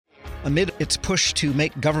Amid its push to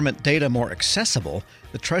make government data more accessible,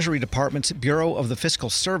 the Treasury Department's Bureau of the Fiscal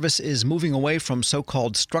Service is moving away from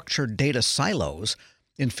so-called structured data silos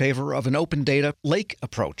in favor of an open data lake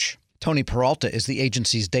approach. Tony Peralta is the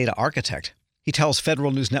agency's data architect. He tells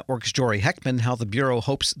Federal News Network's Jory Heckman how the Bureau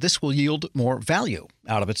hopes this will yield more value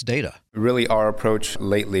out of its data. Really, our approach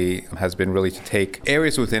lately has been really to take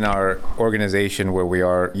areas within our organization where we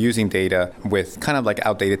are using data with kind of like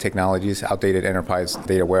outdated technologies, outdated enterprise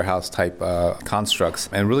data warehouse type constructs,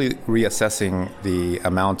 and really reassessing the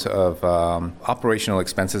amount of operational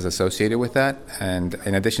expenses associated with that. And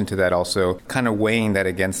in addition to that, also kind of weighing that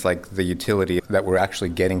against like the utility that we're actually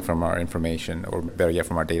getting from our information, or better yet,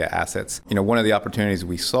 from our data assets. One of the opportunities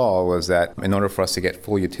we saw was that in order for us to get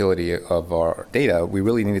full utility of our data, we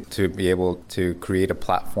really needed to be able to create a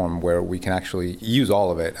platform where we can actually use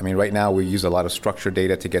all of it. I mean, right now we use a lot of structured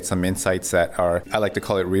data to get some insights that are, I like to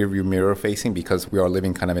call it rearview mirror facing, because we are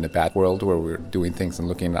living kind of in a bad world where we're doing things and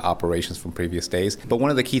looking at operations from previous days. But one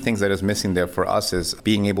of the key things that is missing there for us is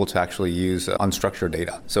being able to actually use unstructured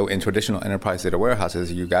data. So in traditional enterprise data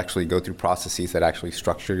warehouses, you actually go through processes that actually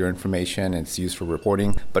structure your information, and it's used for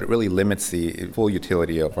reporting, but it really limits the full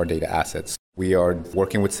utility of our data assets. We are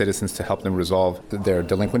working with citizens to help them resolve their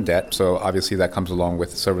delinquent debt. So obviously that comes along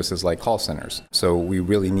with services like call centers. So we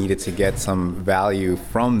really needed to get some value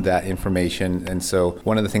from that information. And so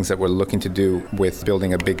one of the things that we're looking to do with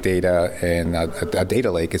building a big data and a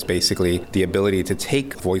data lake is basically the ability to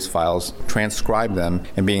take voice files, transcribe them,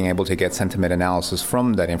 and being able to get sentiment analysis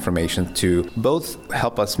from that information to both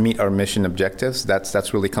help us meet our mission objectives.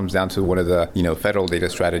 That's really comes down to one of the federal data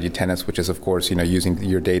strategy tenets, which is of course using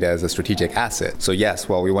your data as a strategic asset. So yes,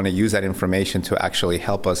 while we want to use that information to actually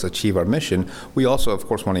help us achieve our mission, we also, of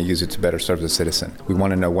course, want to use it to better serve the citizen. We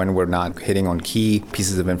want to know when we're not hitting on key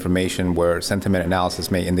pieces of information where sentiment analysis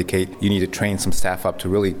may indicate you need to train some staff up to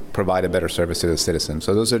really provide a better service to the citizen.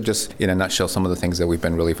 So those are just, in a nutshell, some of the things that we've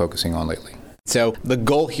been really focusing on lately. So the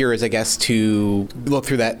goal here is, I guess, to look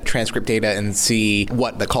through that transcript data and see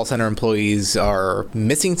what the call center employees are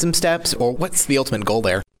missing some steps, or what's the ultimate goal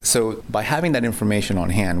there? So by having that information on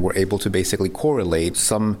hand, we're able to basically correlate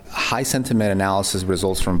some high sentiment analysis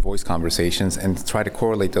results from voice conversations and try to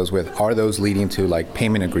correlate those with, are those leading to like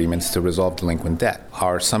payment agreements to resolve delinquent debt?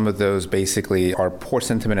 Are some of those basically are poor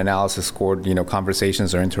sentiment analysis scored,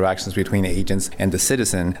 conversations or interactions between agents and the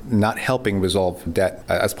citizen not helping resolve debt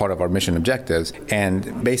as part of our mission objectives,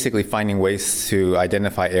 and basically finding ways to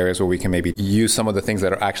identify areas where we can maybe use some of the things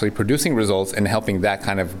that are actually producing results and helping that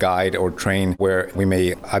kind of guide or train where we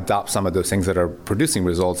may adopt some of those things that are producing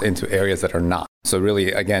results into areas that are not. So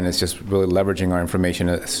really, again, it's just really leveraging our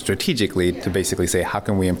information strategically to basically say, how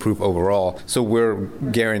can we improve overall? So we're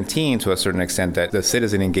guaranteeing to a certain extent that the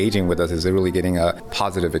citizen engaging with us is really getting a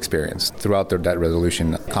positive experience throughout their debt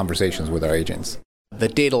resolution conversations with our agents. The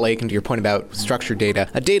data lake, and to your point about structured data,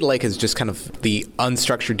 a data lake is just kind of the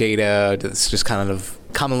unstructured data that's just kind of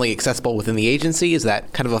commonly accessible within the agency. Is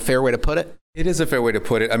that kind of a fair way to put it? It is a fair way to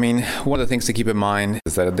put it. I mean, one of the things to keep in mind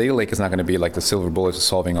is that a data lake is not going to be like the silver bullet to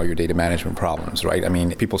solving all your data management problems, right? I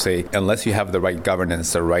mean, people say, unless you have the right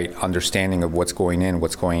governance, the right understanding of what's going in,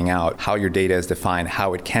 what's going out, how your data is defined,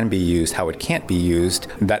 how it can be used, how it can't be used,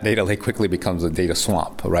 that data lake quickly becomes a data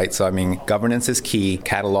swamp, right? So, I mean, governance is key,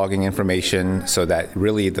 cataloging information so that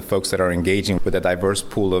really the folks that are engaging with a diverse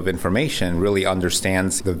pool of information really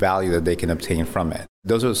understands the value that they can obtain from it.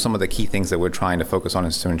 Those are some of the key things that we're trying to focus on,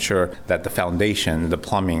 is to ensure that the foundation, the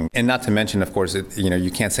plumbing, and not to mention, of course, you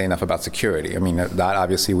can't say enough about security. I mean, that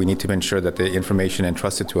obviously we need to ensure that the information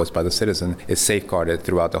entrusted to us by the citizen is safeguarded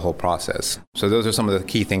throughout the whole process. So those are some of the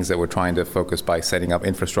key things that we're trying to focus by setting up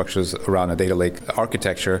infrastructures around a data lake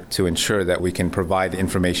architecture to ensure that we can provide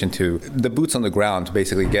information to the boots on the ground to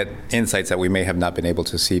basically get insights that we may have not been able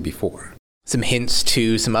to see before. Some hints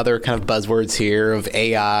to some other kind of buzzwords here of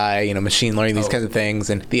AI, machine learning, these kinds of things,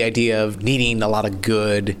 and the idea of needing a lot of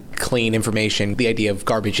good, clean information, the idea of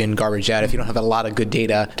garbage in, garbage out. If you don't have a lot of good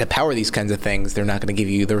data to power these kinds of things, they're not going to give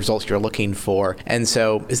you the results you're looking for. And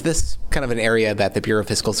so is this kind of an area that the Bureau of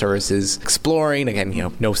Fiscal Service is exploring?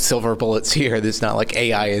 Again, no silver bullets here. It's not like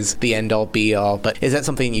AI is the end-all, be-all, but is that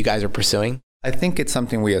something you guys are pursuing? I think it's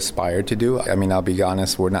something we aspire to do. I mean, I'll be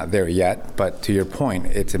honest, we're not there yet. But to your point,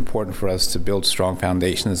 it's important for us to build strong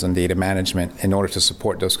foundations on data management in order to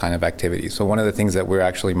support those kind of activities. So one of the things that we're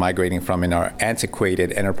actually migrating from in our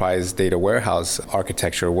antiquated enterprise data warehouse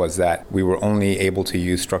architecture was that we were only able to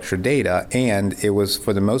use structured data, and it was,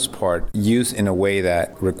 for the most part, used in a way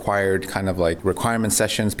that required kind of like requirement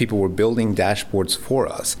sessions. People were building dashboards for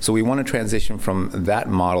us. So we want to transition from that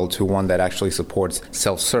model to one that actually supports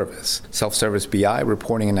self-service. Self-service self-service BI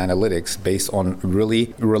reporting and analytics based on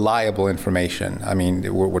really reliable information. I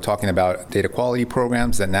mean, we're talking about data quality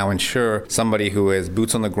programs that now ensure somebody who is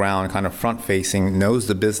boots on the ground, kind of front-facing, knows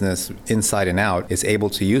the business inside and out, is able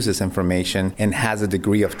to use this information and has a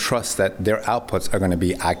degree of trust that their outputs are going to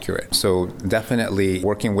be accurate. So definitely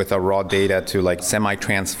working with our raw data to like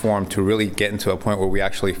semi-transform to really get into a point where we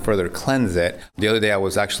actually further cleanse it. The other day I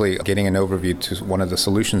was actually getting an overview to one of the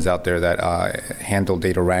solutions out there that handle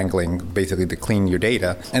data wrangling, basically to clean your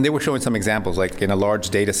data. And they were showing some examples, like in a large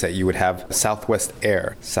data set, you would have Southwest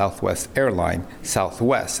Air, Southwest Airline,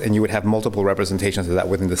 Southwest, and you would have multiple representations of that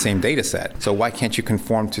within the same data set. So why can't you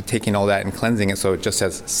conform to taking all that and cleansing it so it just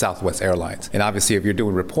says Southwest Airlines? And obviously, if you're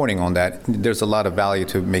doing reporting on that, there's a lot of value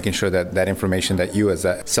to making sure that that information that you as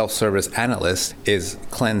a self-service analyst is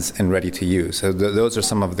cleansed and ready to use. So those are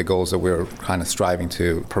some of the goals that we're kind of striving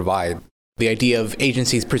to provide. The idea of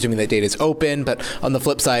agencies presuming that data is open, but on the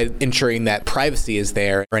flip side, ensuring that privacy is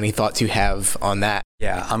there. Or any thoughts you have on that?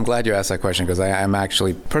 Yeah, I'm glad you asked that question because I'm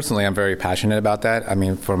actually, personally, I'm very passionate about that. I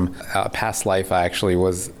mean, from a past life, I actually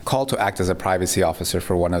was called to act as a privacy officer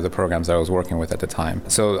for one of the programs that I was working with at the time.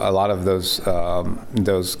 So a lot of those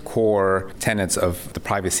core tenets of the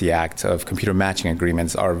Privacy Act, of computer matching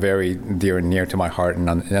agreements, are very dear and near to my heart, and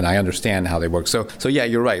I understand how they work. So yeah,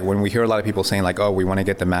 you're right. When we hear a lot of people saying like, oh, we want to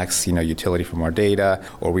get the max, utility from our data,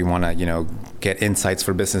 or we want to, get insights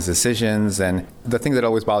for business decisions, and the thing that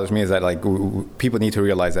always bothers me is that like people need to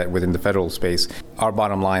realize that within the federal space, our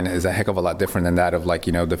bottom line is a heck of a lot different than that of like,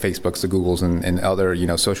 the Facebooks, the Googles, and other,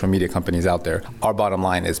 social media companies out there. Our bottom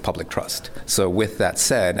line is public trust. So with that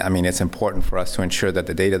said, I mean, it's important for us to ensure that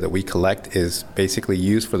the data that we collect is basically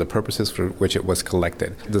used for the purposes for which it was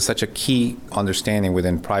collected. There's such a key understanding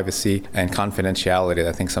within privacy and confidentiality that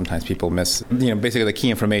I think sometimes people miss, basically the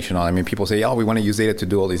key information on. I mean, people say, oh, we want to use data to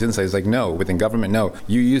do all these insights. Like, no, within government, no.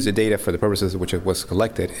 You use the data for the purposes which it was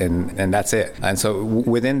collected, and that's it. And so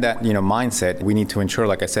within that, mindset, we need to ensure,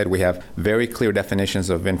 like I said, we have very clear definitions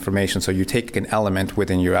of information. So you take an element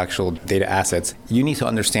within your actual data assets, you need to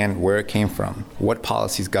understand where it came from, what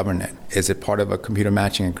policies govern it. Is it part of a computer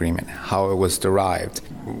matching agreement? How it was derived?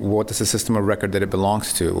 What is the system of record that it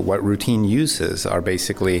belongs to? What routine uses are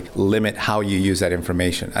basically limit how you use that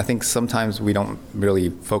information? I think sometimes we don't really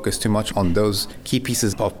focus too much on those key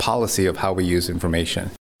pieces of policy of how we use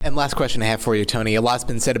information. And last question I have for you, Tony. A lot's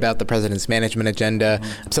been said about the president's management agenda.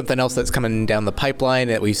 Mm-hmm. Something else that's coming down the pipeline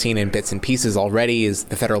that we've seen in bits and pieces already is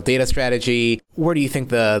the federal data strategy. Where do you think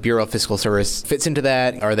the Bureau of Fiscal Service fits into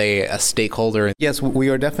that? Are they a stakeholder? Yes, we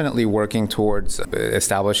are definitely working towards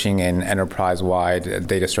establishing an enterprise-wide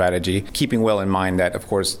data strategy, keeping well in mind that, of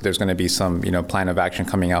course, there's going to be some, plan of action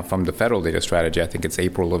coming out from the federal data strategy. I think it's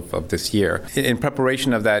April of this year. In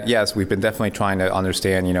preparation of that, yes, we've been definitely trying to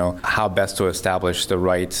understand, how best to establish the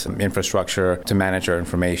right infrastructure to manage our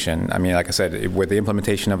information. I mean, like I said, with the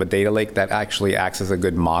implementation of a data lake, that actually acts as a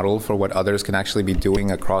good model for what others can actually be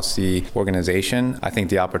doing across the organization. I think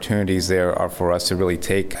the opportunities there are for us to really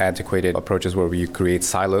take antiquated approaches where you create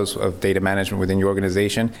silos of data management within your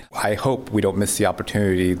organization. I hope we don't miss the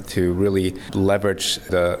opportunity to really leverage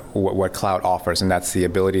what cloud offers, and that's the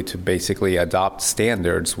ability to basically adopt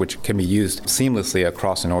standards which can be used seamlessly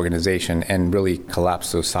across an organization and really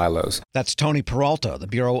collapse those silos. That's Tony Peralta, the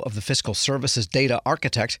Bureau of the Fiscal Service's data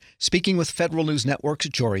architect, speaking with Federal News Network's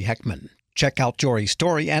Jory Heckman. Check out Jory's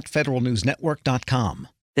story at federalnewsnetwork.com.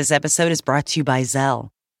 This episode is brought to you by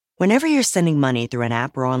Zelle. Whenever you're sending money through an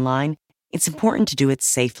app or online, it's important to do it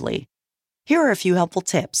safely. Here are a few helpful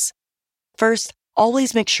tips. First,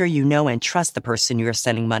 always make sure you know and trust the person you are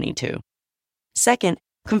sending money to. Second,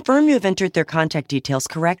 confirm you have entered their contact details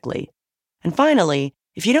correctly. And finally,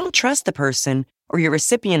 if you don't trust the person, or your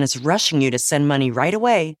recipient is rushing you to send money right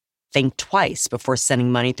away, think twice before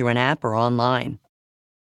sending money through an app or online.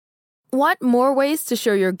 Want more ways to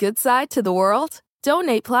show your good side to the world?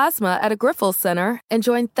 Donate plasma at a Grifols Center and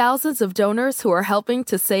join thousands of donors who are helping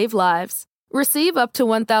to save lives. Receive up to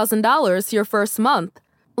 $1,000 your first month.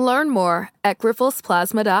 Learn more at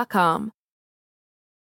grifolsplasma.com.